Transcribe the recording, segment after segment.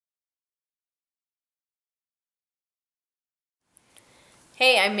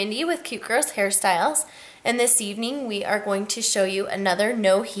Hey, I'm Mindy with Cute Girls Hairstyles, and this evening we are going to show you another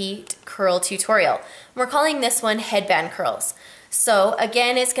no heat curl tutorial. We're calling this one headband curls. So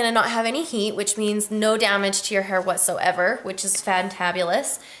again, it's going to not have any heat, which means no damage to your hair whatsoever, which is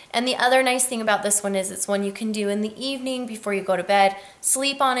fantabulous. And the other nice thing about this one is it's one you can do in the evening before you go to bed,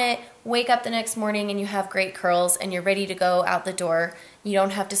 sleep on it, wake up the next morning and you have great curls and you're ready to go out the door. You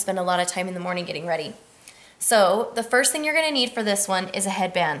don't have to spend a lot of time in the morning getting ready. So the first thing you're going to need for this one is a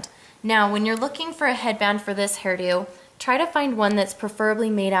headband. Now when you're looking for a headband for this hairdo, try to find one that's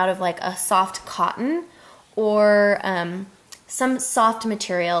preferably made out of like a soft cotton or some soft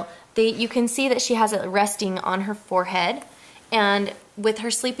material. You can see that she has it resting on her forehead, and with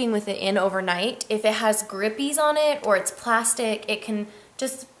her sleeping with it in overnight, if it has grippies on it or it's plastic, it can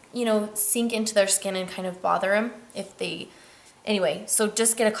just, you know, sink into their skin and kind of bother them if they, anyway, so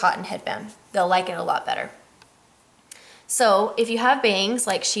just get a cotton headband. They'll like it a lot better. So if you have bangs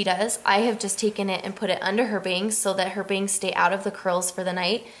like she does, I have just taken it and put it under her bangs so that her bangs stay out of the curls for the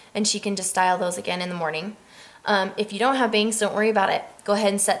night and she can just style those again in the morning. If you don't have bangs, don't worry about it. Go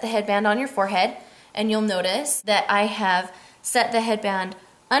ahead and set the headband on your forehead and you'll notice that I have set the headband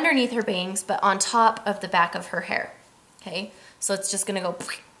underneath her bangs but on top of the back of her hair. Okay, so it's just gonna go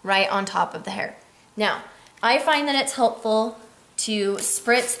right on top of the hair. Now, I find that it's helpful to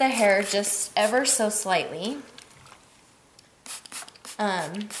spritz the hair just ever so slightly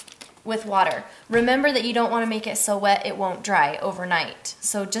with water. Remember that you don't want to make it so wet it won't dry overnight.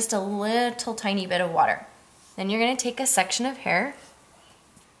 So just a little tiny bit of water. Then you're going to take a section of hair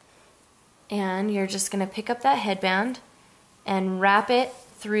and you're just going to pick up that headband and wrap it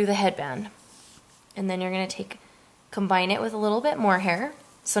through the headband. And then you're going to combine it with a little bit more hair.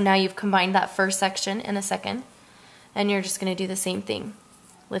 So now you've combined that first section and the second. And you're just going to do the same thing.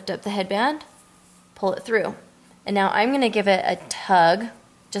 Lift up the headband, pull it through. And now I'm going to give it a tug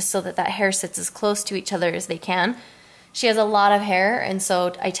just so that that hair sits as close to each other as they can. She has a lot of hair and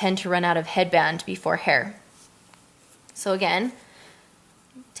so I tend to run out of headband before hair. So again,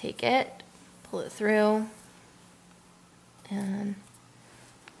 take it, pull it through, and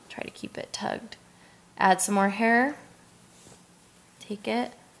try to keep it tugged. Add some more hair, take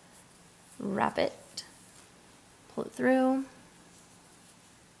it, wrap it, pull it through.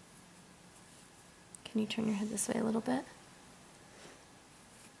 Can you turn your head this way a little bit?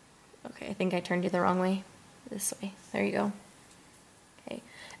 Okay, I think I turned you the wrong way. This way. There you go. Okay.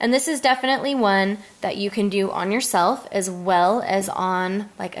 And this is definitely one that you can do on yourself as well as on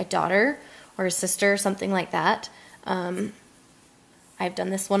like a daughter or a sister or something like that. I've done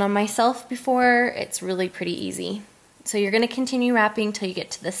this one on myself before. It's really pretty easy. So you're going to continue wrapping till you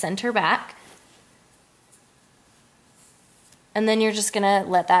get to the center back. And then you're just going to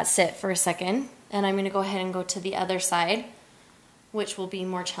let that sit for a second. And I'm going to go ahead and go to the other side, which will be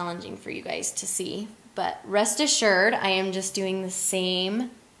more challenging for you guys to see. But rest assured, I am just doing the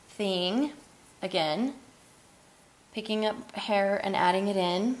same thing again, picking up hair and adding it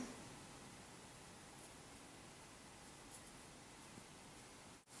in.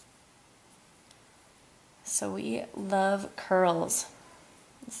 So we love curls.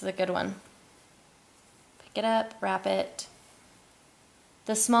 This is a good one. Pick it up, wrap it.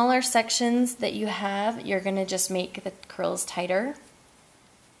 The smaller sections that you have, you're going to just make the curls tighter.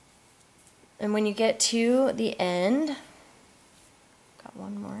 And when you get to the end, got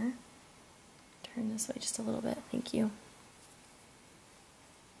one more. Turn this way just a little bit. Thank you.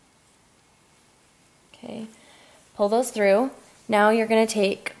 Okay, pull those through. Now you're going to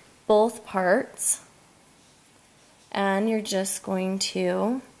take both parts and you're just going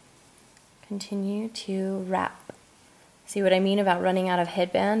to continue to wrap. See what I mean about running out of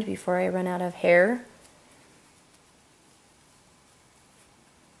headband before I run out of hair?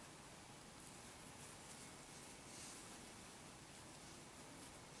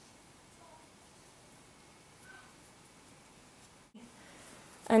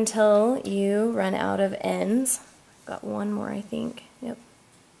 Until you run out of ends. Got one more, I think. Yep.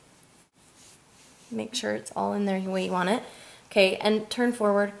 Make sure it's all in there the way you want it. Okay, and turn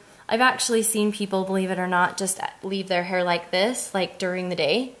forward. I've actually seen people, believe it or not, just leave their hair like this, like during the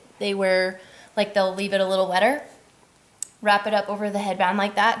day. They wear, like they'll leave it a little wetter, wrap it up over the headband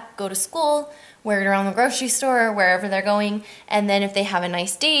like that, go to school, wear it around the grocery store, or wherever they're going, and then if they have a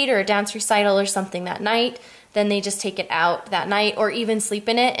nice date or a dance recital or something that night, then they just take it out that night or even sleep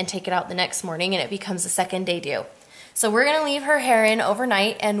in it and take it out the next morning and it becomes a second day do. So we're going to leave her hair in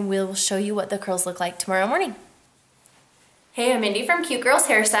overnight and we'll show you what the curls look like tomorrow morning. Hey, I'm Mindy from Cute Girls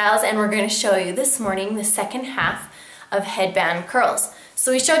Hairstyles and we're going to show you this morning the second half of headband curls.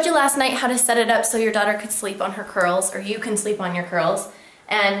 So we showed you last night how to set it up so your daughter could sleep on her curls or you can sleep on your curls.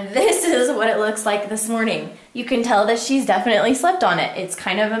 And this is what it looks like this morning. You can tell that she's definitely slept on it. It's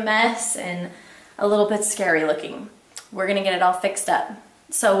kind of a mess and a little bit scary looking. We're gonna get it all fixed up.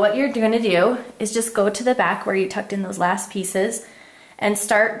 So what you're gonna do is just go to the back where you tucked in those last pieces and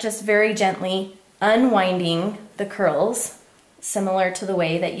start just very gently unwinding the curls, similar to the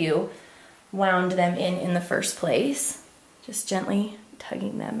way that you wound them in the first place. Just gently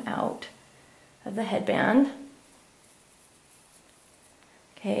tugging them out of the headband.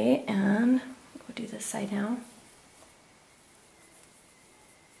 Okay, and we'll do this side now.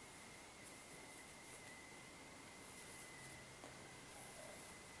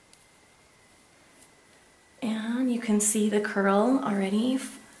 And you can see the curl already.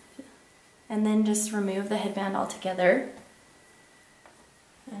 And then just remove the headband altogether.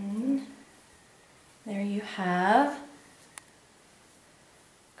 And there you have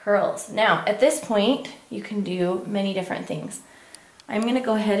curls. Now, at this point, you can do many different things. I'm gonna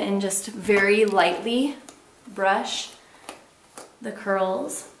go ahead and just very lightly brush the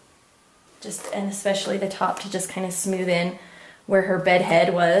curls, and especially the top, to just kind of smooth in where her bed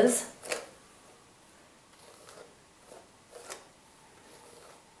head was.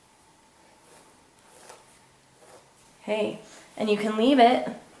 Okay, and you can leave it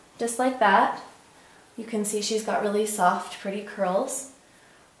just like that. You can see she's got really soft, pretty curls.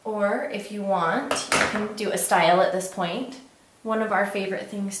 Or if you want, you can do a style at this point. One of our favorite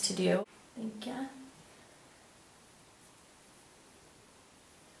things to do. Thank you.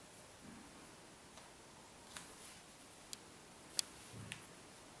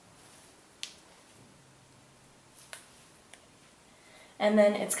 And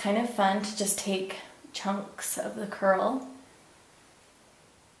then it's kind of fun to just take chunks of the curl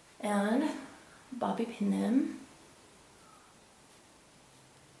and bobby pin them.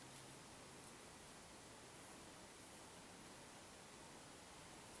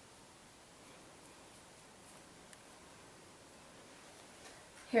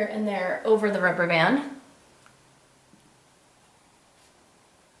 Here and there over the rubber band.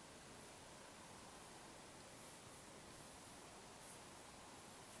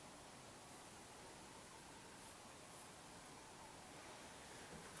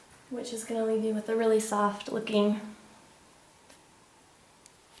 Which is going to leave you with a really soft looking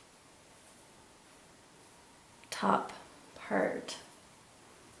top part,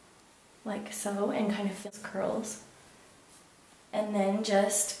 like so, and kind of feels curls. And then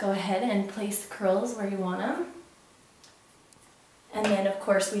just go ahead and place the curls where you want them. And then of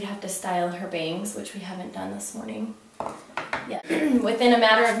course we'd have to style her bangs, which we haven't done this morning. Yeah. Within a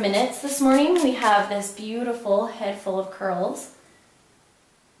matter of minutes this morning, we have this beautiful head full of curls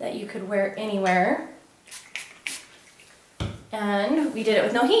that you could wear anywhere. And we did it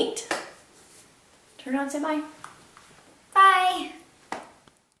with no heat. Turn around and say bye. Bye.